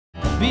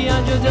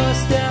beyond your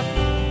doorstep.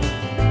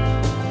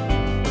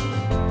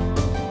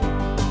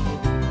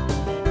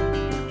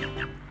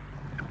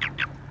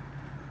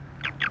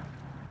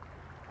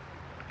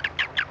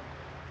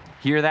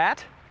 Hear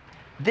that?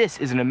 This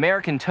is an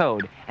American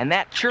toad, and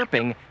that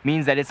chirping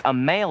means that it's a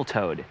male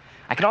toad.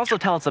 I can also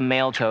tell it's a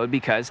male toad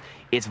because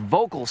its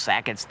vocal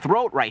sac, its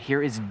throat right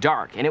here, is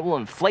dark, and it will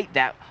inflate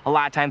that a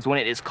lot of times when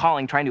it is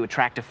calling, trying to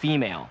attract a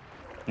female.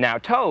 Now,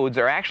 toads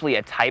are actually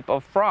a type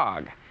of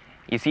frog.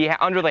 You see,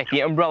 under like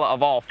the umbrella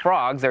of all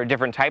frogs, there are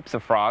different types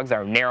of frogs. There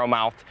are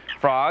narrow-mouthed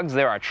frogs,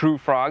 there are true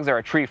frogs, there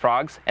are tree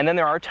frogs, and then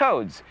there are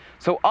toads.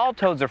 So all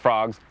toads are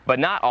frogs, but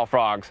not all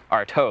frogs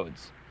are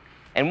toads.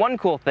 And one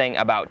cool thing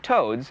about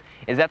toads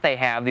is that they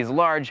have these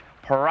large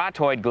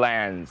parotoid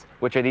glands,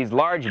 which are these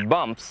large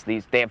bumps.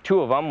 They have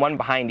two of them, one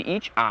behind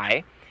each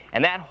eye,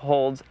 and that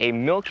holds a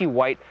milky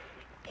white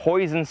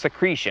poison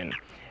secretion.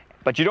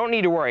 But you don't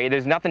need to worry,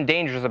 there's nothing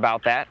dangerous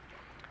about that.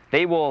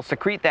 They will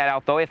secrete that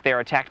out though if they're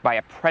attacked by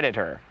a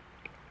predator.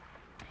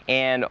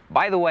 And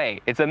by the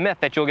way, it's a myth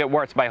that you'll get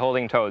warts by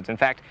holding toads. In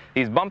fact,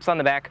 these bumps on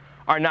the back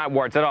are not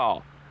warts at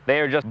all. They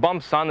are just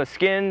bumps on the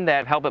skin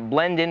that help it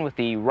blend in with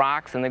the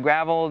rocks and the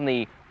gravel and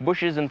the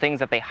bushes and things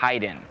that they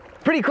hide in.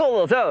 Pretty cool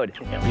little toad.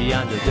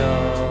 Beyond your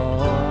door.